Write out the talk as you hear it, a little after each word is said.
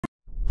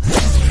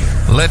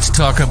Let's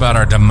talk about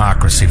our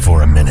democracy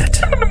for a minute.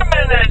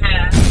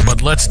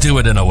 But let's do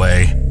it in a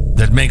way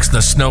that makes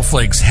the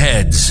snowflakes'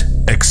 heads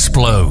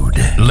explode.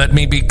 Let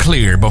me be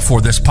clear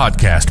before this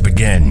podcast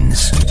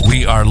begins.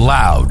 We are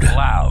loud,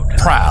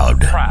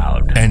 proud,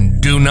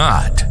 and do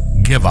not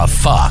give a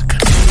fuck.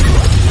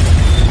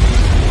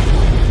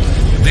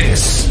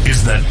 This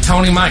is the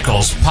Tony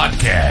Michaels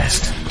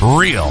Podcast.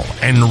 Real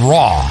and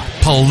raw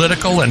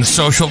political and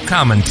social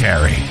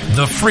commentary.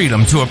 The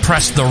freedom to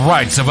oppress the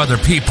rights of other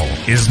people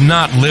is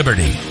not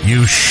liberty,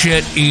 you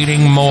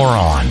shit-eating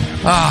moron.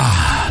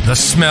 Ah, the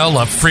smell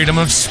of freedom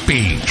of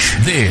speech.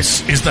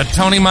 This is the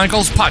Tony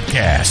Michaels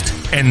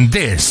Podcast, and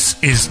this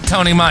is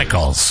Tony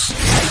Michaels.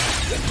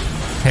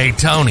 Hey,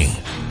 Tony,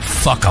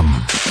 fuck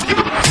 'em.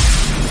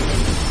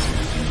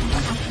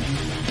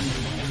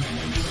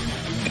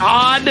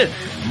 God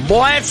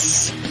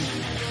bless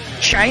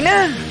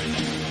China?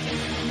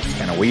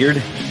 Kind of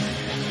weird.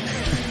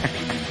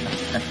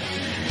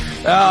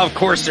 Oh, of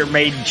course they're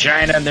made in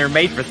China, and they're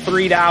made for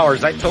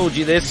 $3. I told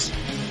you this. I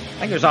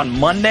think it was on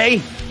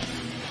Monday.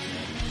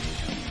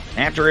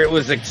 After it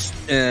was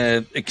exposed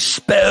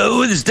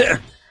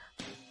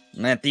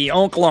that the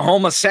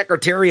Oklahoma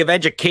Secretary of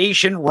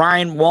Education,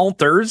 Ryan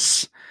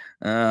Walters,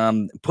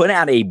 put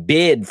out a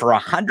bid for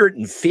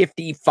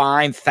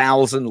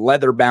 155,000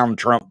 leather-bound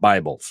Trump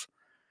Bibles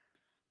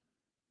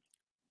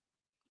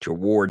to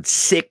award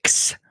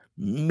 $6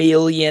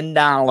 million.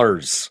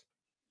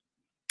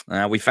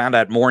 We found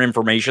out more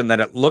information that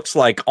it looks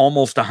like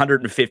almost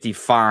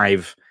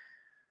 155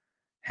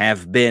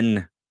 have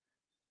been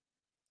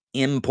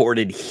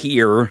imported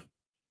here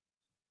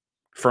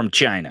from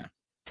China.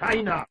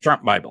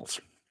 Trump Bibles.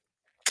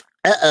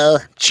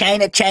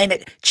 China.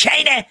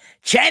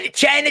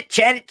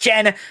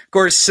 Of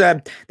course,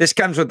 this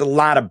comes with a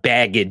lot of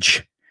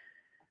baggage,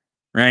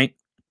 right?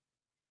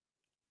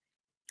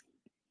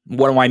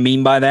 What do I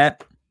mean by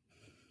that?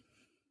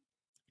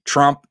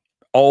 Trump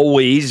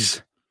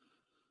always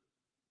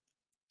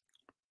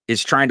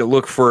is trying to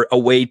look for a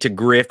way to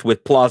grift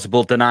with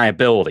plausible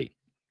deniability.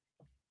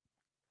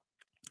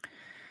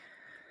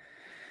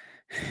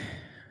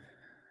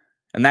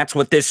 And that's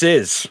what this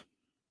is.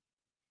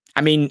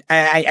 I mean,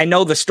 I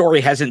know the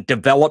story hasn't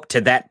developed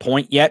to that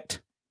point yet,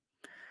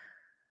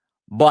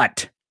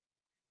 but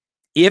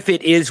if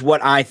it is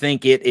what I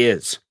think it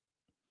is,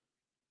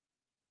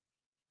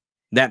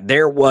 that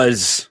there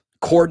was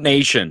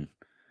coordination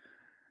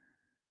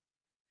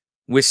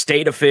with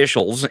state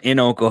officials in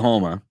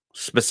Oklahoma,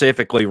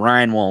 specifically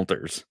Ryan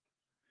Walters,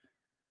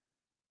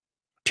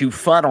 to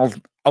funnel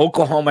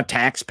Oklahoma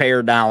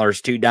taxpayer dollars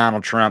to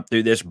Donald Trump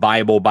through this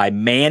Bible by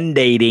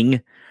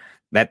mandating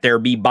that there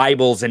be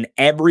Bibles in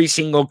every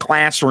single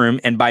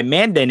classroom. And by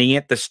mandating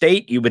it, the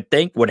state, you would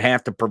think, would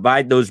have to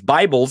provide those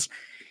Bibles.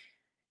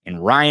 In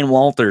Ryan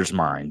Walters'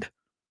 mind.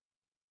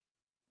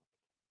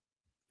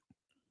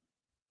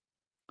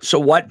 So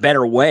what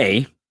better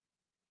way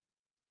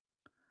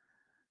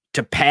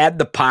to pad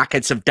the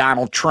pockets of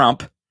Donald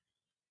Trump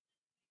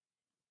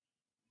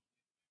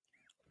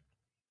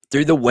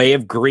through the way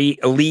of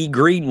Lee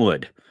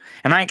Greenwood?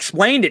 And I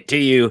explained it to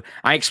you.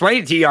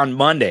 On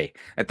Monday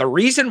that the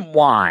reason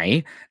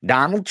why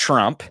Donald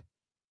Trump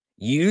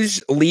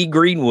used Lee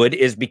Greenwood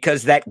is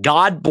because that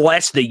God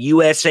Bless the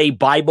USA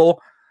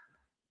Bible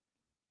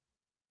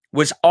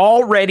was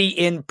already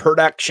in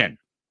production.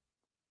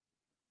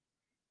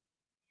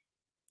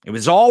 It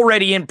was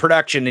already in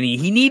production, and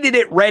he needed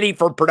it ready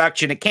for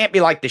production. It can't be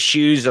like the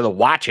shoes or the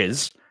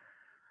watches.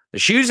 The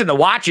shoes and the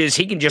watches,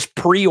 he can just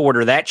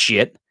pre-order that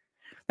shit.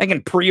 They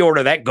can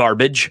pre-order that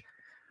garbage.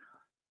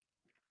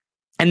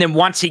 And then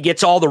once he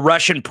gets all the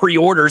Russian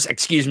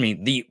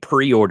the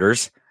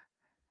pre-orders,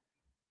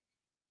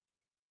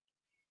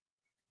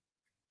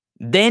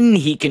 then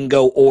he can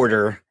go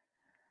order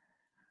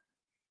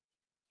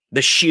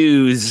the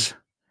shoes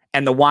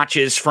and the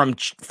watches from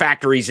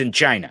factories in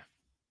China.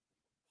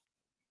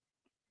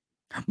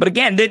 But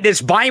again,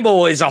 this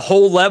Bible is a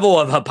whole level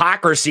of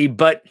hypocrisy,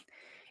 but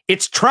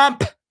it's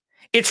Trump,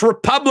 it's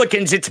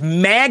Republicans, it's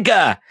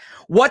MAGA.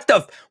 What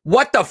the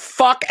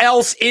fuck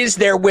else is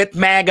there with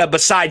MAGA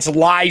besides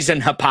lies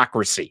and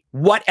hypocrisy?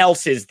 What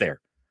else is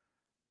there?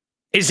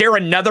 Is there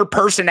another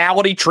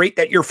personality trait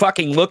that you're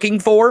fucking looking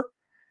for?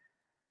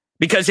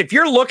 Because if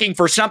you're looking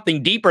for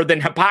something deeper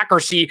than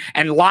hypocrisy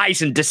and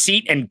lies and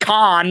deceit and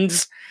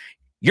cons,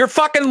 you're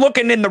fucking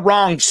looking in the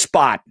wrong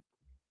spot.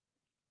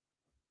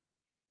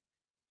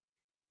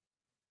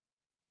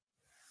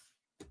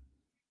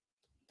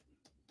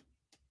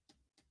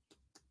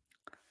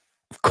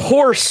 Of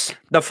course,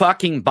 the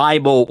fucking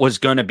Bible was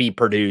going to be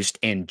produced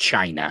in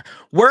China.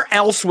 Where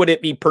else would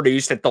it be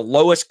produced at the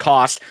lowest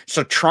cost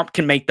so Trump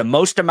can make the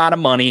most amount of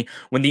money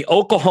when the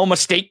Oklahoma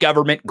state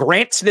government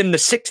grants them the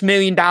 $6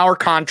 million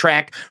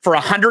contract for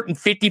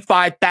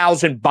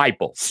 155,000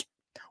 Bibles?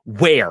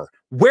 Where?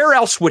 Where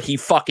else would he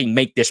fucking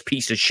make this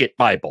piece of shit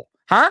Bible?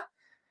 Huh?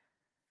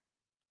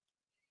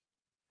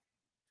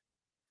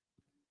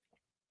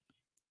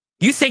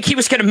 You think he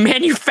was going to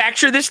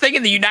manufacture this thing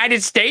in the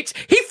United States?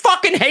 He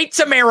fucking hates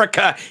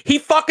America. He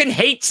fucking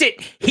hates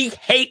it. He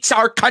hates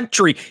our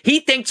country. He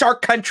thinks our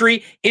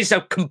country is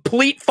a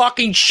complete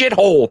fucking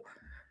shithole.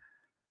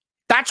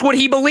 That's what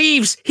he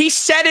believes. He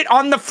said it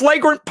on the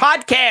Flagrant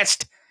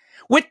podcast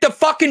with the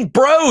fucking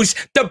bros.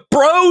 The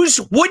bros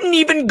wouldn't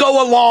even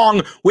go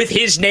along with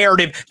his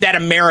narrative that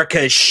America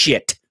is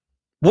shit.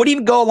 Wouldn't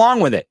even go along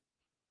with it.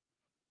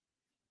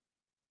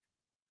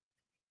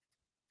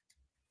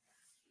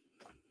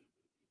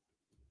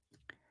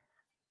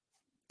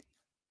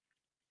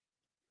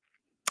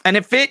 And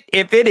if it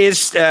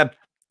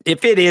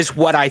is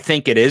what I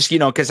think it is,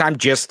 because I'm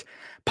just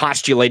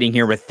postulating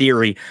here with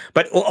theory.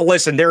 But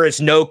listen, there is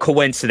no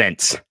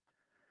coincidence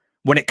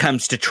when it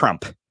comes to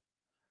Trump.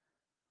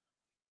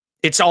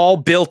 It's all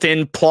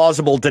built-in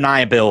plausible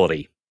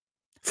deniability.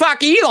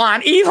 Fuck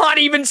Elon. Elon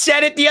even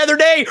said it the other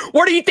day.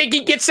 Where do you think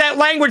he gets that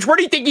language? Where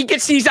do you think he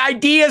gets these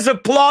ideas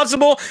of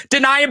plausible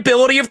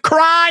deniability of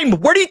crime?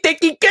 Where do you think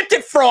he gets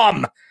it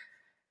from?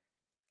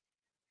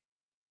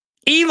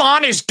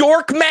 Elon is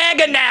dork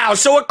MAGA now,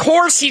 so of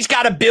course he's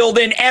got to build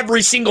in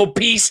every single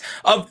piece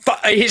of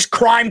his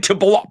crime to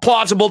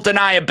plausible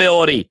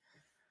deniability.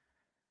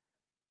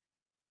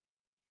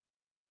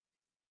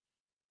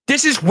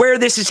 This is where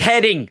this is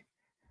heading.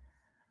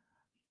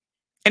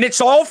 And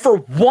it's all for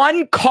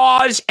one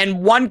cause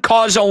and one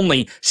cause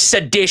only: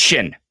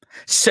 sedition.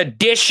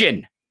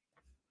 Sedition.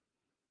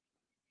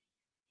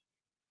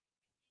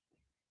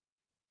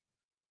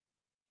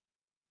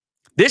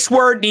 This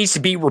word needs to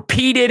be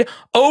repeated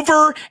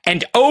over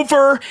and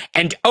over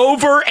and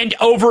over and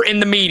over in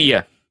the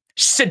media.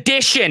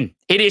 Sedition.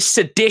 It is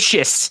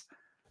seditious.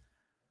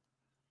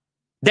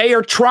 They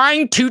are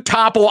trying to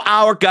topple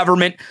our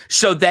government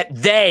so that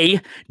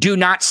they do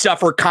not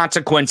suffer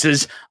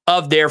consequences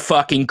of their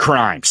fucking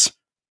crimes.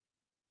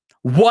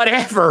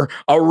 Whatever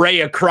array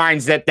of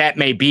crimes that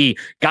may be,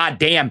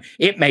 goddamn,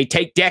 it may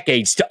take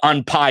decades to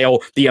unpile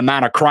the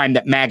amount of crime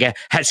that MAGA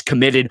has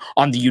committed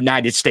on the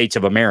United States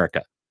of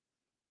America.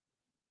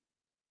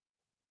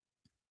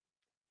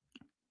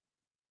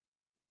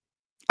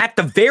 At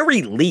the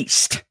very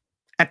least,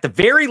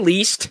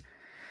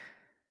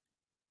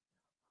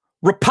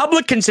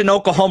 Republicans in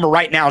Oklahoma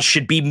right now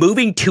should be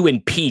moving to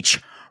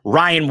impeach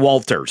Ryan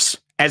Walters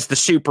as the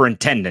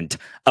superintendent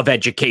of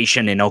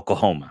education in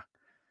Oklahoma.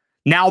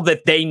 Now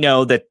that they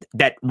know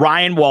that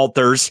Ryan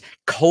Walters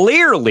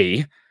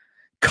clearly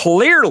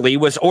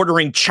was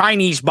ordering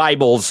Chinese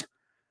Bibles,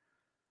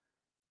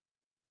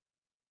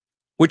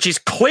 which is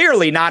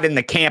clearly not in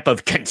the camp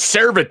of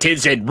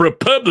conservatives and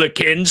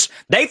Republicans.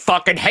 They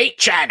fucking hate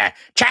China.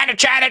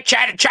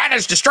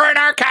 China's destroying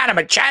our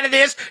economy. China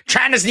this,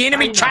 China's the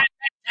enemy. China.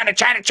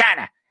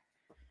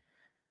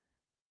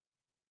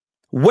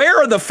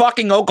 Where are the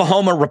fucking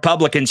Oklahoma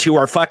Republicans who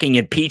are fucking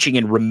impeaching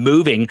and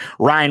removing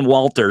Ryan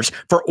Walters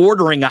for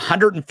ordering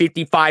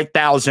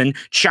 155,000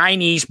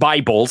 Chinese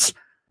Bibles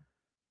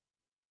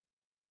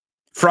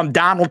from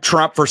Donald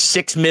Trump for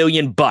 $6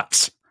 million?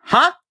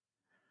 Huh?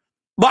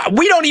 But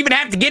we don't even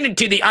have to get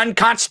into the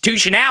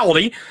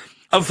unconstitutionality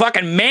of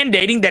fucking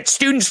mandating that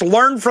students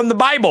learn from the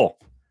Bible.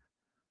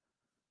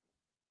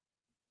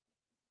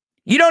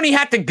 You don't even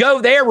have to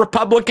go there,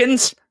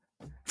 Republicans.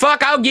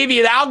 Fuck, I'll give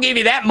you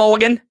that,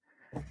 Mulligan.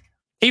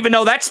 Even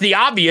though that's the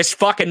obvious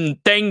fucking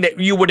thing that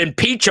you would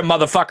impeach a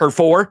motherfucker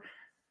for.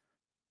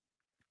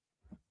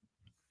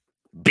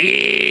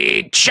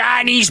 Big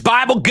Chinese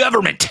Bible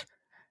government.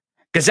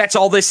 Because that's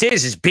all this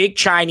is big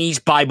Chinese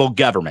Bible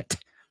government.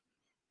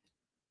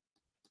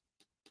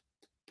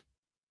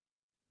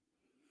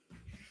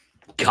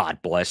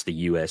 God bless the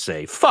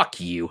USA. Fuck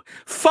you.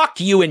 Fuck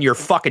you and your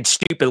fucking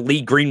stupid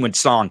Lee Greenwood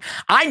song.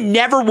 I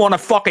never want to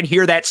fucking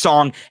hear that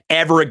song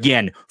ever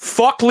again.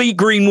 Fuck Lee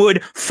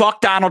Greenwood,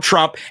 fuck Donald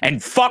Trump,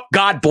 and fuck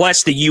God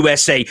bless the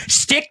USA.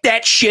 Stick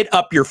that shit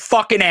up your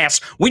fucking ass.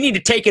 We need to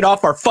take it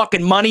off our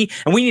fucking money,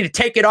 and we need to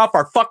take it off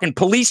our fucking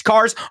police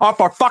cars, off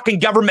our fucking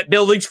government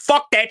buildings.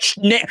 Fuck that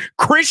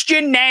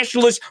Christian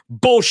nationalist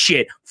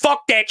bullshit.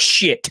 Fuck that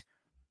shit.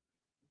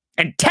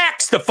 And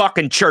tax the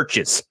fucking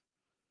churches.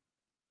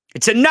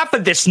 It's enough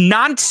of this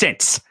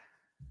nonsense.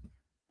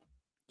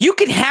 You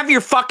can have your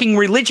fucking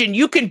religion.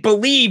 You can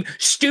believe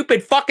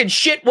stupid fucking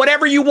shit,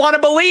 whatever you want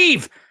to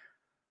believe.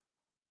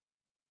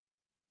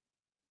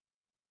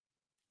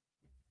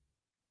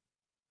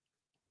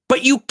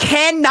 But you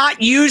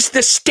cannot use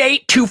the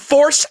state to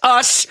force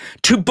us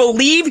to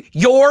believe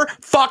your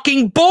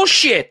fucking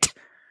bullshit.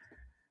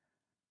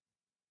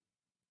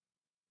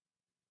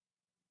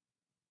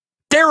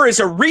 There is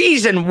a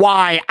reason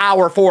why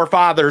our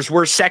forefathers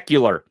were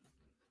secular.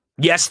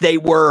 Yes, they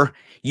were,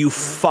 you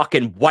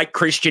fucking white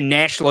Christian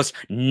nationalist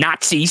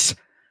Nazis.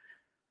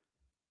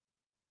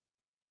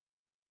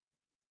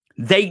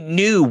 They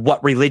knew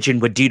what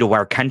religion would do to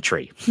our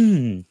country.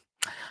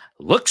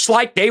 Looks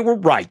like they were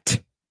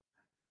right.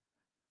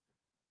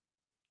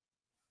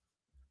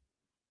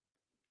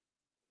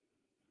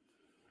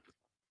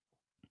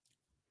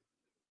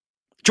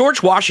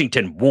 George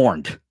Washington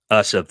warned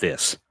us of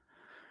this.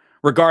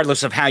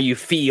 Regardless of how you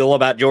feel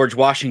about George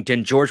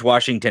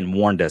Washington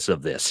warned us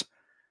of this.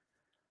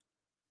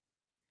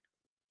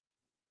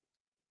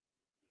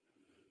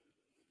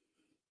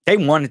 They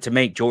wanted to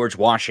make George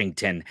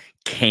Washington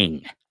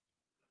king.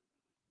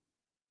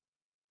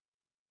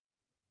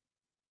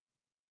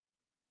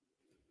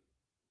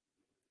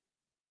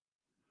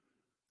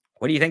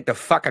 What do you think the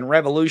fucking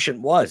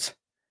revolution was?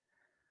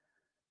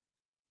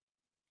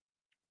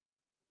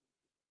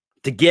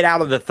 To get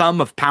out of the thumb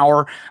of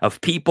power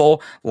of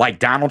people like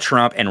Donald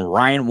Trump and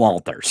Ryan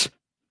Walters.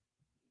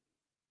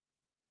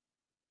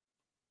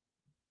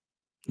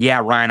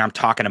 Yeah, Ryan, I'm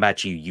talking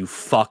about you, you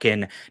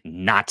fucking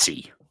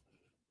Nazi.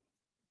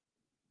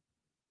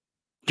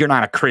 You're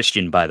not a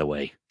Christian, by the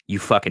way, you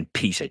fucking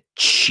piece of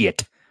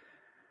shit.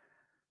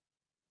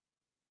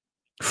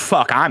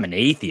 Fuck, I'm an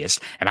atheist,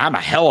 and I'm a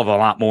hell of a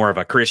lot more of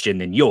a Christian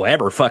than you'll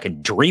ever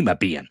fucking dream of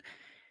being.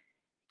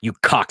 You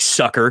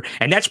cocksucker.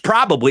 And that's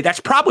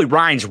probably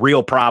Ryan's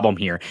real problem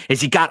here,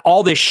 is he got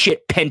all this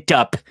shit pent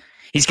up.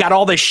 He's got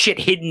all this shit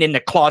hidden in the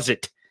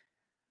closet.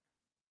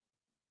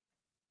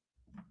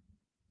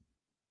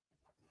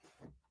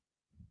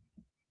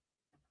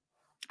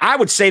 I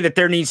would say that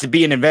there needs to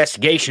be an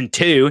investigation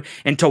too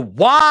into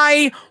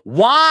why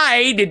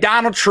did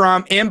Donald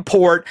Trump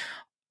import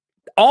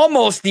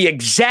almost the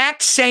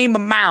exact same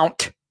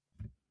amount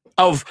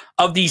of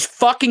these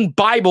fucking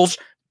Bibles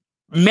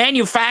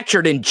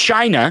manufactured in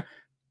China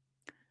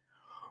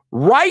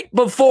right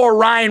before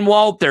Ryan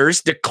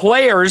Walters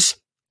declares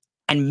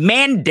and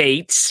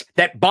mandates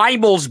that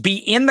Bibles be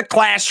in the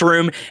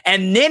classroom,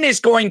 and then is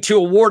going to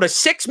award a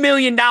 $6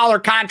 million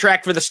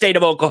contract for the state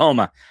of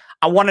Oklahoma.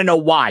 I want to know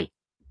why.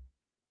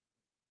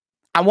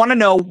 I want to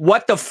know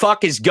what the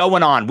fuck is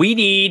going on. We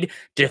need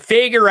to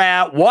figure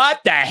out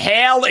what the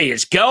hell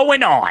is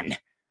going on.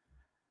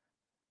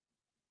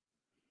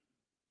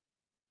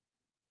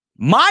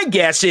 My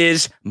guess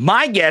is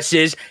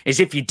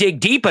if you dig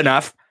deep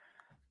enough,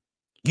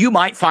 you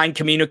might find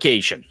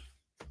communication.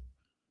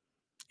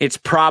 It's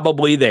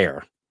probably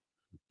there.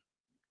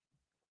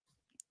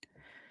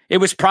 It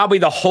was probably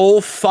the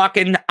whole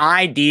fucking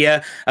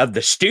idea of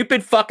the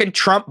stupid fucking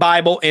Trump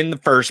Bible in the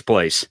first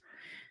place,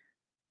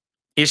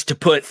 is to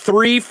put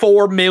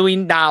 $3-4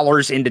 million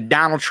into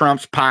Donald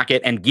Trump's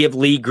pocket and give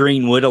Lee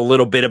Greenwood a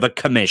little bit of a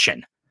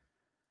commission.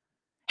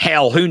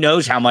 Hell, who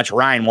knows how much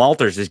Ryan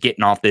Walters is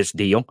getting off this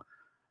deal?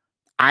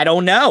 I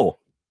don't know.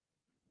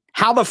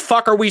 How the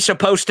fuck are we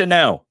supposed to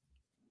know?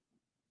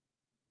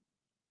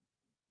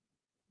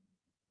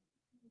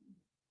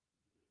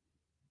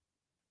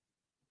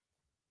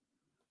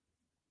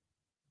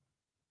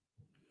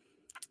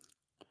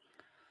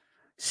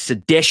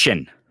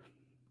 Sedition.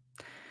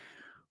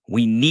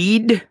 We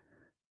need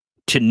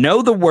to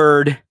know the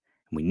word.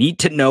 We need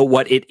to know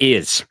what it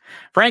is.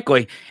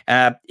 Frankly,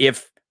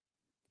 if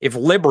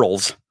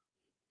liberals,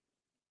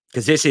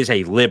 because this is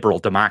a liberal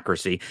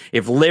democracy,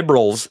 if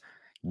liberals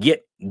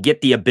get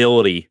the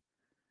ability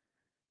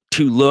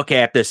to look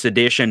at the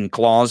sedition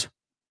clause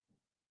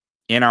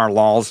in our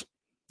laws,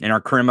 in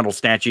our criminal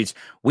statutes,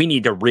 we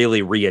need to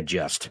really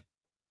readjust.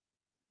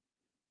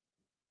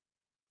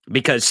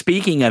 Because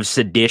speaking of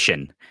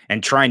sedition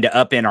and trying to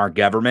upend our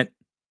government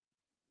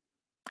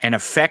and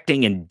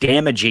affecting and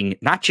damaging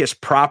not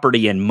just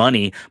property and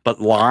money, but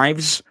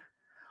lives,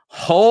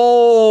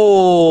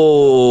 holy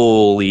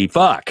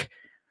fuck.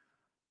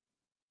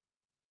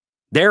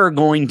 There are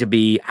going to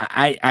be,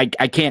 I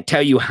can't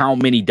tell you how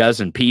many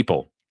dozen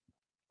people,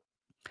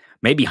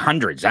 maybe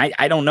hundreds.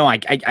 I don't know. I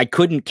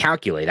couldn't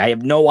calculate. I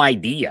have no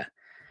idea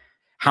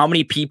how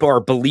many people are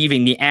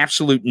believing the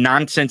absolute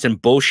nonsense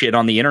and bullshit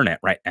on the internet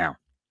right now.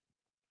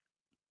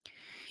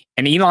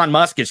 And Elon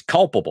Musk is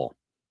culpable.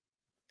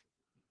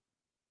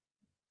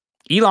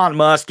 Elon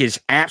Musk is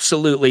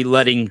absolutely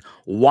letting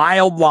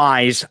wild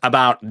lies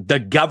about the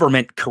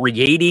government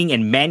creating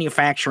and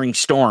manufacturing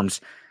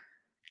storms,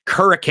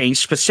 hurricanes,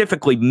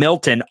 specifically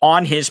Milton,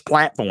 on his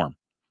platform.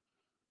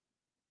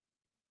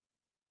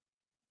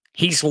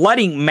 He's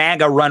letting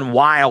MAGA run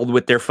wild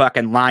with their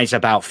fucking lies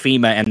about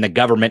FEMA and the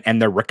government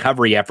and their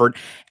recovery effort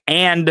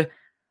and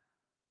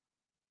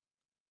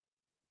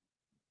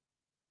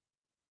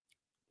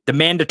the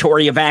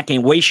mandatory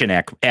evacuation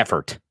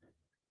effort.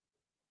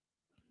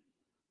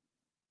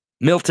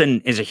 Milton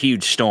is a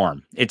huge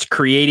storm. It's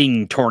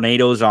creating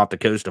tornadoes off the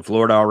coast of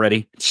Florida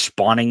already. It's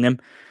spawning them.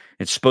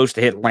 It's supposed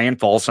to hit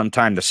landfall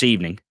sometime this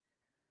evening.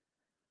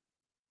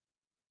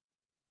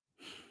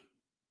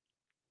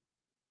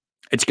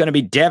 It's going to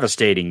be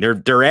devastating.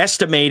 They're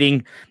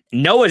estimating,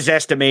 NOAA's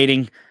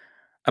estimating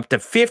up to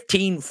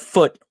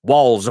 15-foot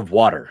walls of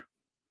water.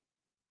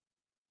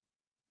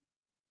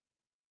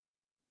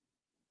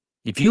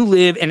 If you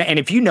live, and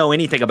if you know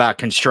anything about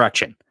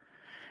construction,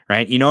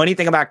 right? You know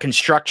anything about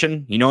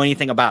construction? You know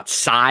anything about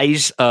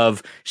size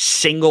of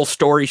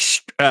single-story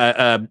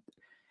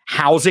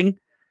housing,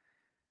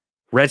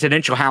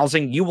 residential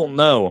housing? You will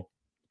know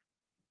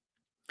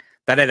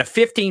that at a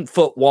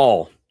 15-foot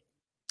wall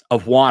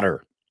of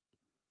water,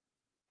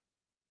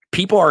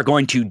 people are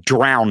going to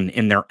drown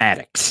in their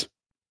attics.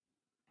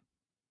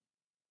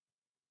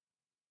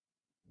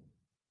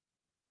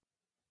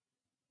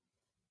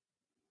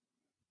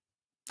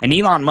 And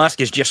Elon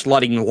Musk is just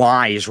letting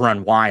lies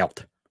run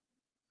wild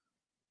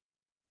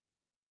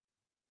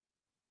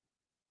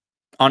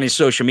on his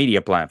social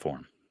media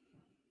platform.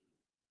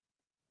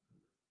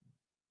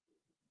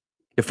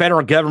 The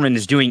federal government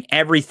is doing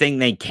everything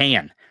they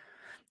can.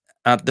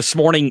 This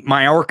morning,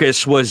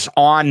 Mayorkas was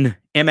on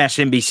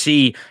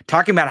MSNBC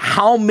talking about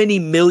how many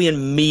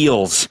million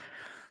meals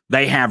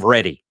they have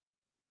ready.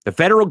 The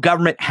federal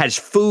government has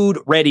food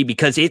ready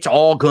because it's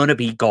all going to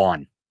be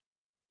gone.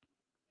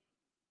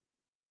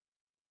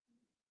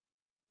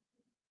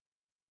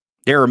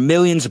 There are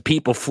millions of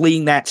people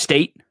fleeing that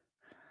state.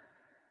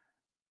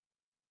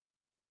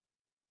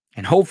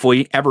 And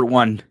hopefully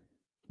everyone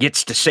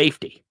gets to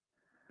safety.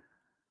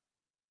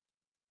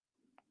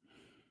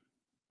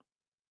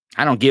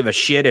 I don't give a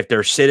shit if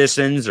they're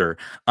citizens or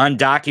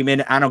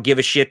undocumented. I don't give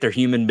a shit. They're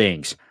human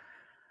beings.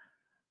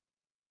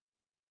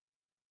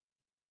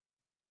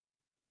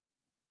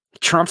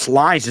 Trump's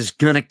lies is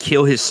going to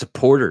kill his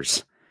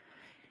supporters.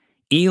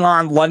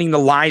 Elon letting the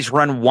lies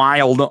run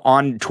wild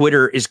on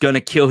Twitter is going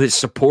to kill his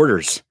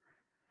supporters.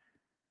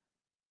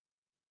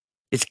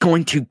 It's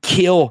going to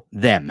kill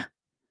them.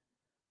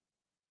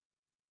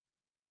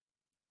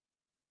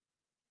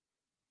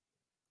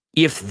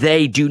 If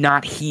they do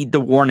not heed the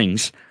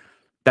warnings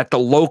that the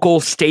local,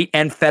 state,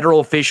 and federal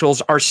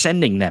officials are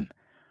sending them.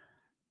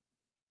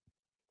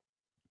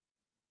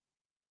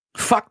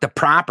 Fuck the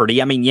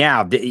property. I mean,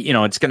 yeah,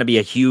 it's going to be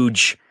a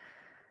huge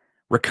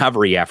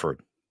recovery effort.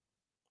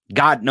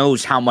 God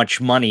knows how much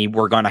money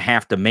we're going to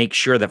have to make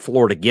sure that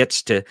Florida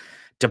gets to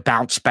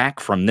bounce back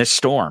from this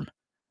storm.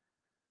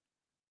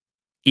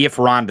 If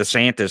Ron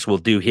DeSantis will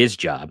do his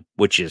job,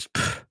 which is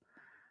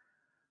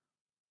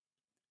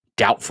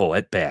doubtful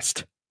at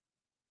best.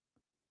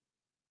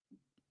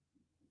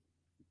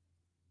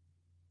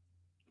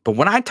 But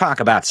when I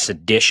talk about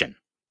sedition,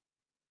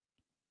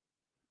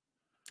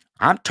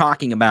 I'm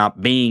talking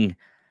about being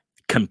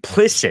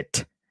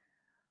complicit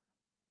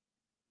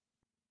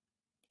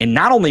in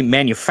not only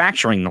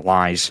manufacturing the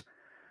lies,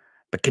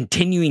 but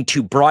continuing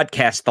to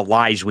broadcast the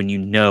lies when you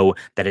know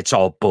that it's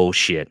all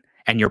bullshit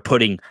and you're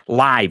putting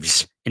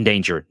lives in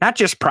danger, not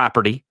just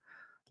property,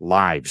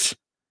 lives.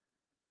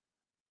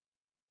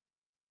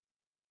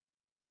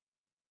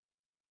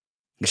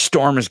 The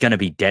storm is going to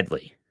be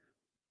deadly.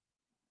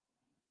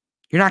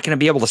 You're not going to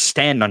be able to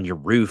stand on your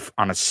roof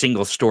on a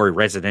single-story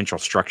residential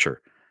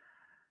structure.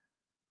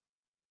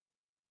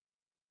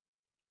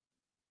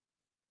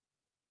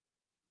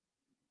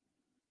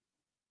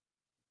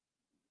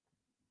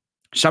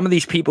 Some of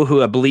these people who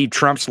have believed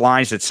Trump's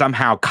lies that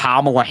somehow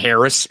Kamala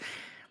Harris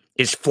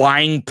is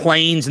flying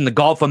planes in the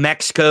Gulf of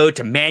Mexico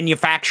to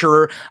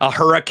manufacture a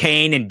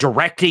hurricane and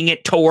directing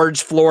it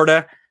towards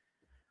Florida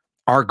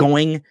are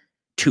going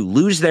to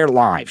lose their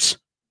lives.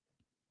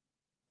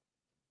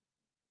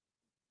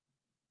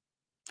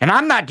 And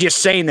I'm not just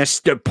saying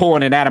this,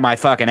 pulling it out of my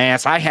fucking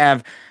ass. I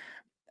have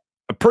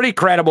a pretty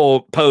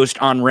credible post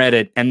on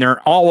Reddit, and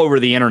they're all over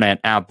the internet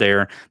out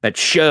there that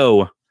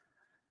show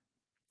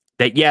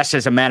that, yes,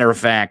 as a matter of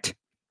fact,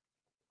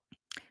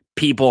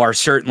 people are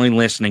certainly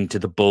listening to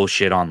the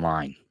bullshit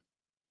online.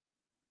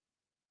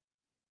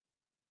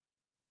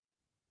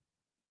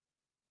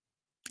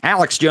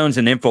 Alex Jones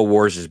and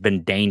InfoWars has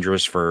been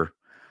dangerous for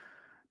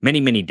many,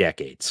 many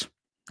decades.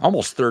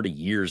 Almost 30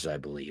 years, I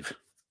believe.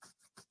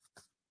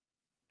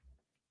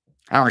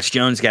 Alex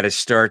Jones got his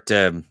start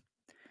in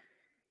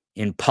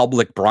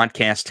public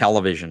broadcast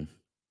television.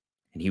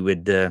 And he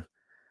would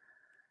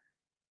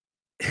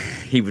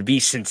be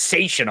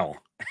sensational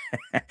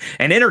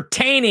and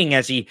entertaining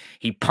as he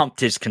pumped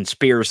his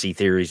conspiracy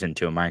theories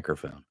into a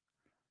microphone.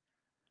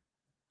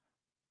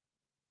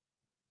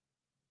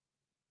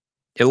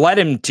 It led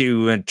him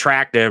to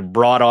attract a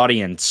broad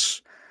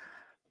audience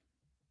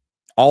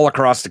all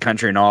across the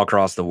country and all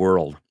across the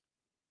world.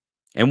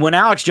 And when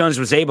Alex Jones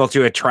was able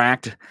to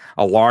attract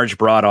a large,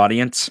 broad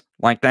audience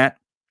like that,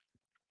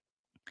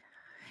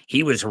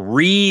 he was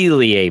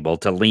really able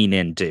to lean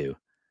into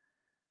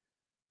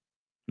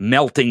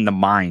melting the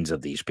minds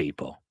of these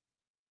people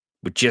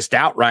with just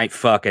outright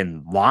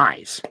fucking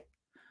lies.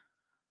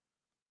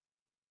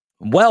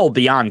 Well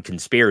beyond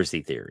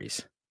conspiracy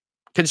theories.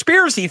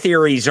 Conspiracy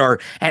theories are,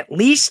 at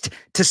least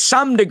to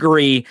some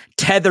degree,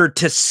 tethered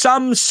to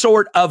some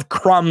sort of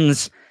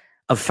crumbs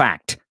of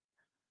fact.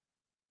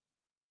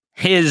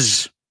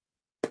 His,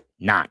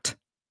 not.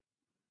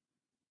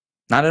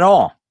 Not at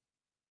all.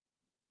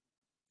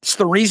 It's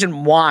the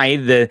reason why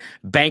the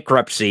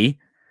bankruptcy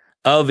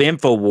of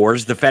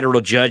InfoWars, the federal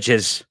judge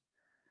has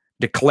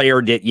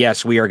declared that,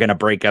 yes, we are going to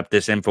break up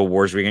this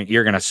InfoWars.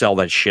 You're going to sell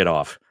that shit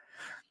off.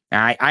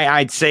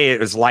 I'd say it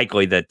was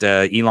likely that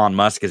Elon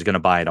Musk is going to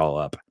buy it all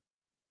up,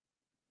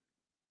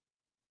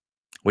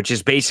 which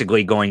is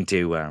basically going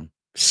to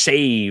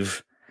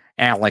save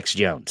Alex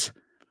Jones.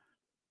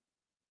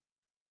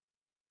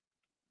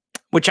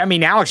 Which, I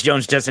mean, Alex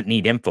Jones doesn't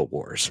need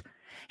InfoWars.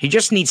 He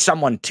just needs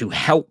someone to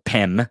help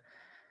him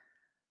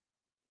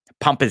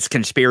pump his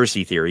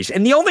conspiracy theories.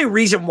 And the only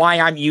reason why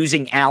I'm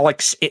using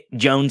Alex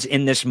Jones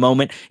in this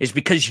moment is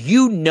because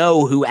you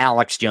know who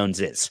Alex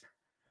Jones is.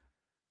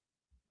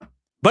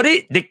 But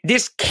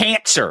this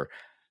cancer,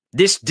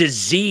 this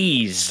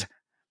disease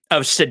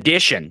of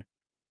sedition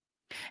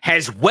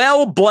has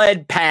well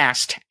bled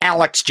past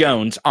Alex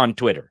Jones on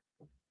Twitter.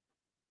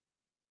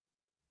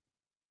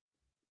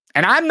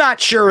 And I'm not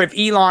sure if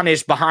Elon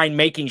is behind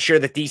making sure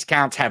that these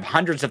accounts have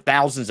hundreds of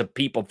thousands of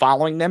people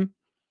following them,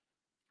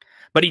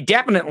 but he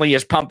definitely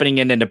is pumping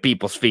it into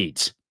people's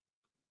feeds.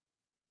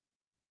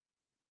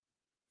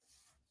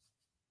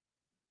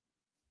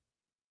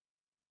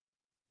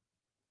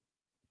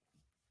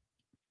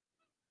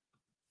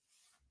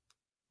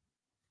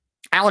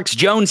 Alex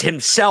Jones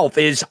himself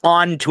is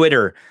on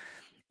Twitter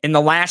in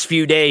the last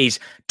few days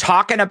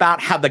talking about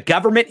how the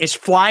government is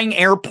flying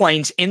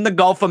airplanes in the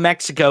Gulf of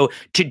Mexico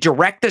to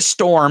direct the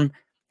storm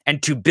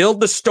and to build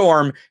the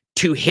storm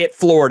to hit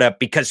Florida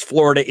because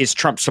Florida is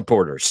Trump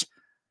supporters.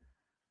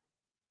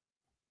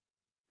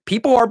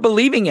 People are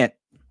believing it.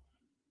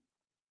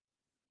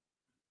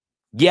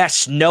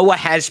 Yes, NOAA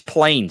has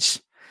planes.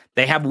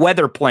 They have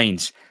weather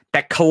planes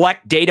that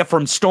collect data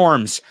from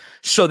storms,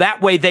 so that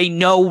way they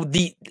know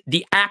the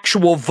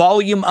actual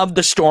volume of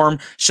the storm,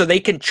 so they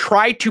can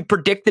try to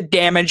predict the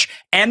damage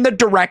and the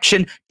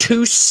direction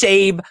to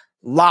save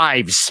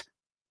lives.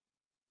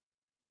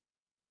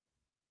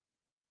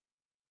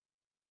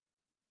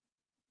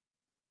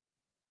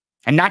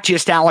 And not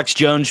just Alex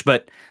Jones,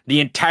 but the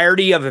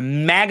entirety of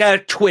MAGA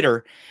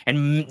Twitter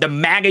and the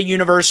MAGA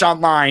universe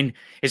online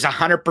is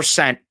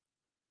 100%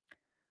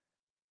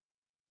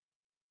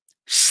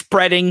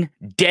 spreading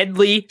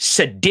deadly,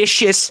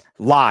 seditious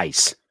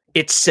lies.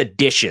 It's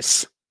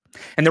seditious.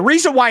 And the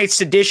reason why it's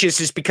seditious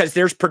is because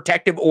there's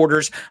protective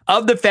orders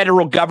of the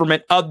federal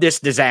government of this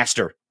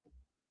disaster.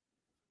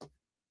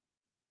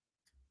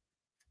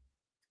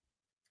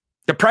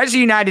 The President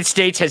of the United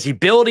States has the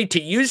ability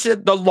to use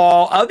the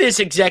law of his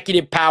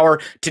executive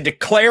power to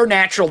declare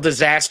natural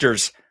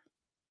disasters.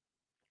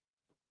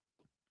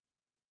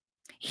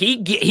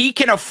 He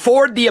can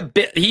afford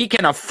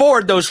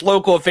those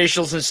local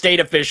officials and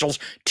state officials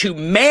to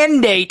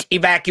mandate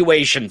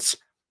evacuations.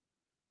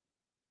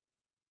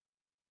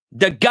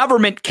 The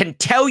government can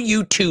tell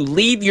you to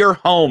leave your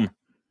home.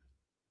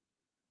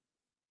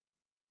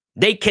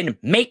 They can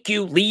make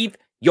you leave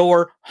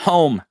your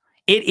home.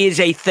 It is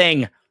a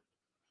thing.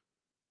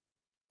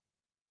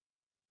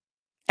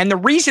 And the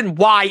reason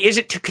why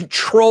isn't to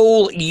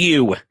control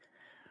you.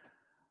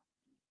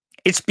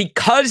 It's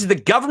because the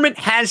government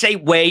has a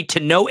way to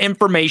know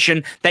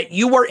information that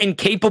you are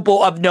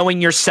incapable of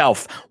knowing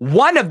yourself.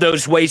 One of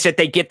those ways that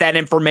they get that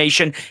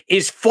information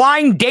is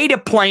flying data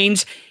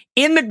planes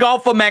in the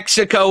Gulf of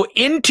Mexico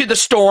into the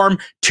storm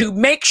to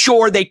make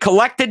sure they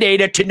collect the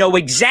data to know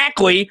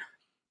exactly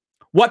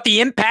what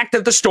the impact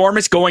of the storm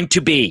is going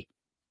to be.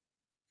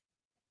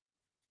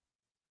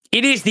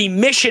 It is the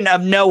mission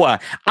of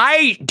NOAA.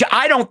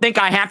 I don't think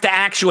I have to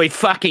actually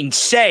fucking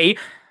say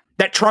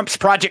that Trump's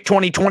Project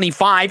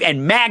 2025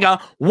 and MAGA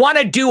want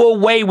to do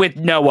away with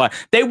NOAA.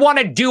 They want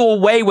to do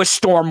away with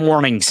storm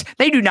warnings.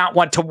 They do not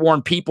want to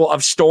warn people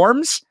of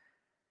storms.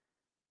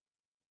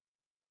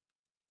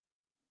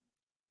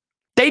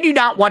 They do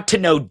not want to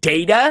know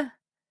data.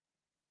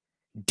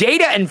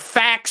 Data and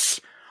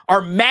facts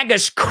are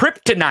MAGA's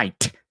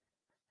kryptonite.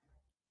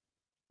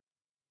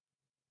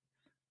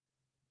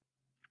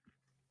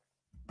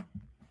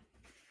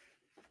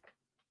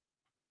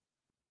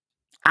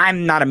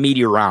 I'm not a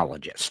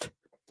meteorologist.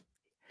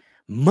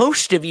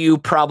 Most of you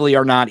probably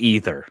are not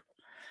either.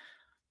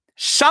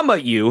 Some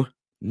of you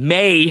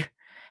may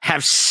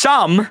have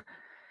some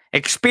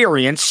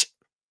experience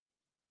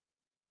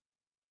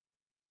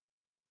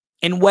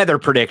in weather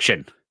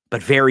prediction,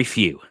 but very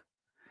few.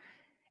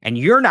 And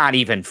you're not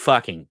even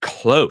fucking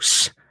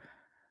close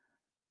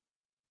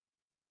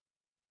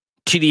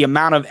to the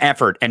amount of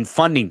effort and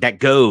funding that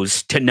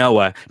goes to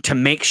NOAA to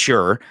make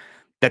sure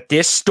that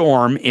this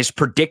storm is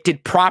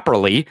predicted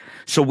properly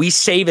so we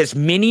save as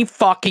many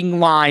fucking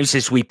lives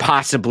as we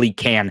possibly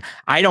can.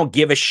 I don't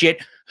give a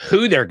shit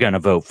who they're going to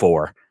vote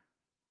for.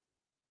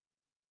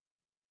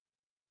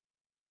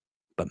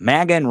 But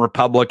MAGA and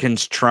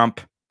Republicans,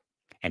 Trump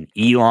and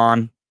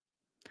Elon,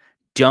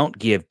 don't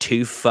give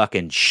two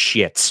fucking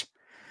shits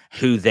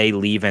who they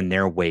leave in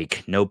their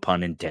wake. No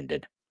pun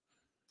intended.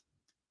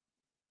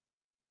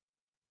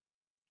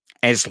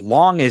 As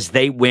long as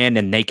they win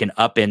and they can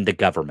upend the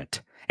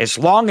government. As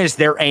long as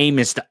their aim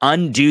is to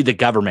undo the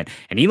government.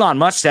 And Elon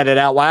Musk said it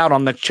out loud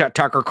on the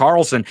Tucker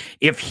Carlson.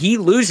 If he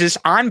loses,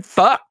 I'm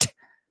fucked.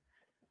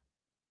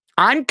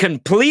 I'm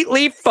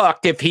completely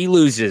fucked if he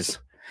loses.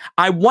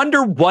 I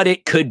wonder what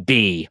it could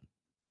be.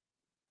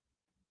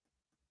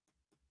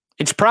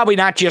 It's probably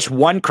not just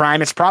one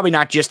crime. It's probably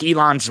not just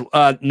Elon's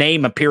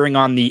name appearing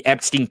on the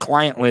Epstein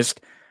client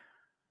list.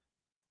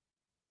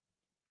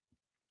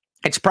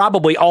 It's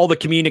probably all the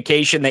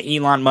communication that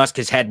Elon Musk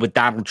has had with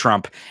Donald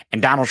Trump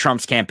and Donald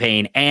Trump's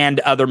campaign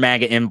and other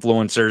MAGA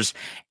influencers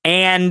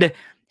and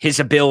his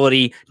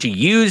ability to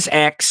use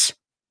X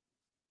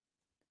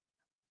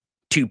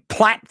to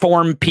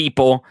platform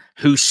people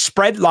who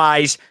spread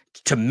lies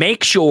to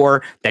make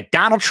sure that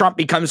Donald Trump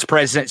becomes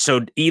president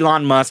so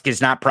Elon Musk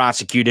is not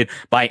prosecuted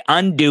by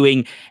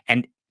undoing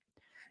and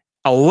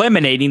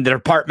eliminating the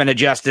Department of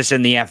Justice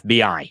and the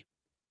FBI.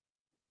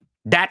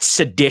 That's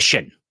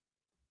sedition.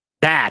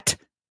 That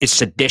is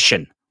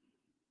sedition.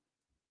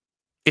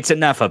 It's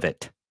enough of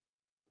it.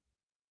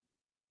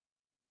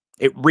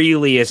 It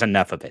really is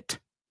enough of it.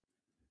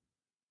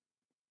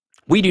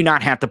 We do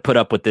not have to put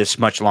up with this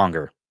much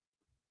longer.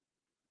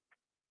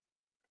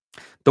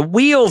 The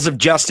wheels of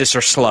justice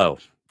are slow.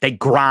 They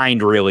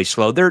grind really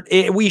slow.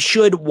 We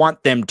should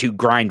want them to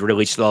grind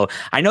really slow.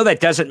 I know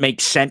that doesn't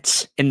make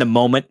sense in the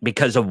moment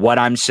because of what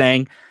I'm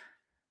saying.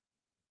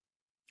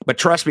 But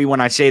trust me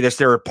when I say this,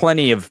 there are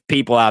plenty of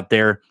people out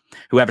there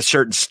who have a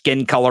certain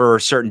skin color or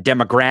a certain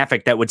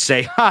demographic that would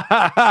say, ha,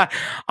 ha, ha,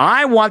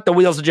 I want the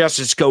wheels of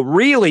justice to go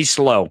really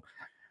slow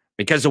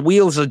because the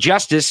wheels of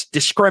justice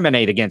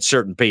discriminate against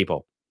certain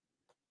people.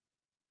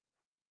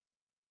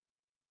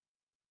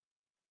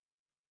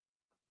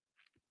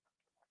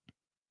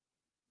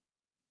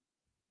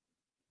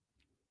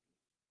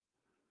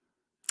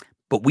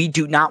 But we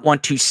do not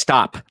want to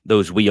stop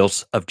those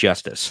wheels of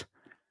justice.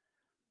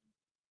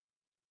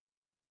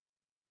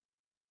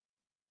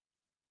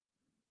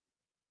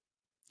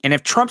 And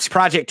if Trump's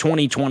Project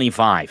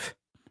 2025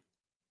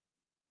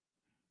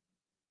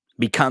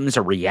 becomes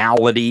a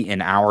reality in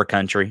our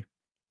country,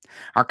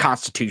 our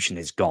Constitution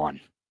is gone.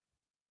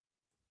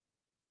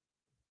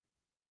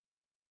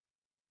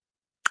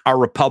 Our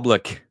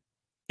republic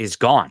is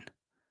gone.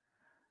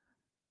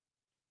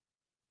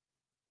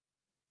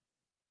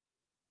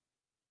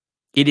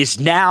 It is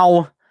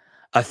now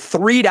a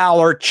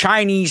 $3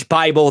 Chinese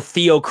Bible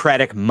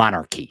theocratic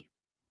monarchy.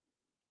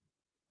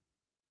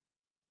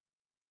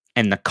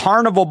 And the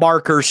carnival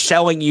barker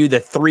selling you the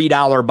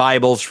 $3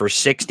 Bibles for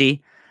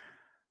 $60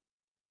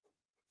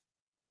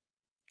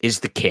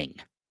 is the king.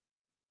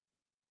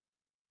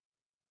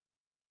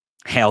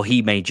 Hell,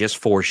 he may just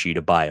force you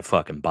to buy a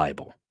fucking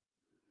Bible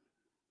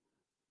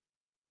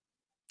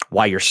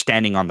while you're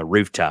standing on the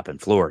rooftop in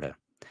Florida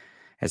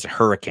as a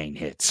hurricane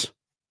hits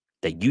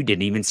that you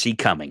didn't even see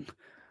coming,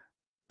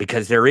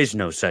 because there is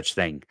no such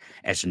thing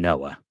as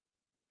Noah.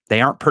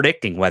 They aren't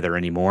predicting weather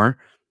anymore.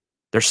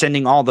 They're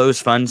sending all those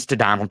funds to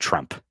Donald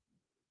Trump.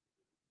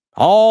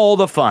 All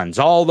the funds,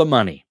 all the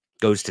money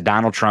goes to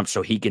Donald Trump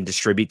so he can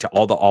distribute to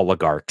all the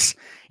oligarchs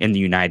in the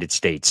United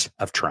States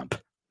of Trump.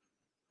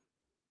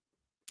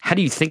 How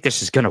do you think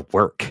this is going to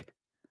work?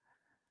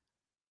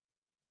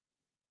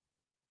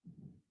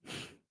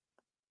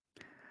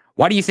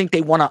 Why do you think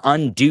they want to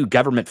undo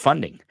government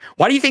funding?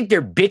 Why do you think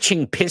they're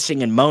bitching,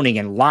 pissing, and moaning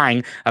and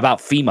lying about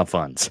FEMA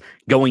funds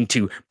going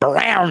to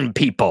brown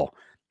people?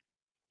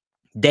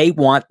 They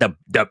want the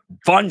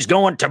funds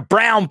going to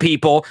brown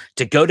people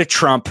to go to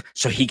Trump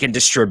so he can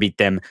distribute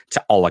them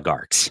to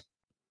oligarchs.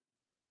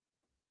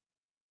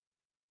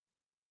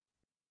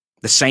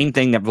 The same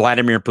thing that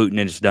Vladimir Putin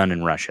has done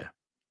in Russia.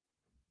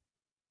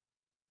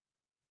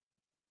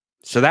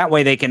 So that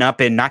way they can up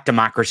in not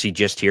democracy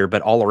just here,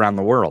 but all around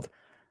the world.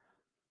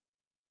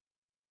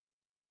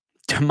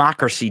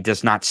 Democracy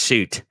does not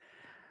suit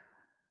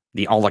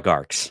the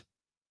oligarchs,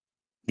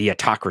 the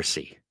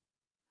autocracy.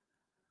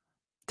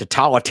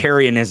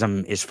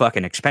 Totalitarianism is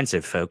fucking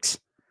expensive, folks.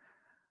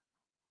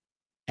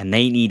 And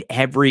they need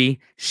every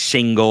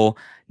single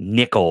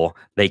nickel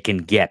they can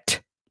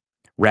get,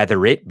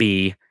 whether it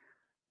be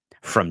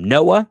from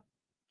NOAA,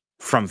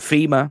 from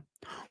FEMA,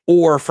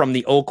 or from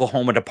the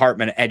Oklahoma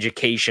Department of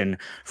Education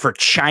for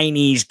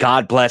Chinese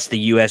God Bless the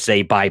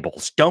USA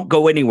Bibles. Don't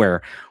go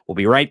anywhere. We'll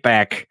be right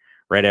back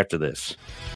right after this.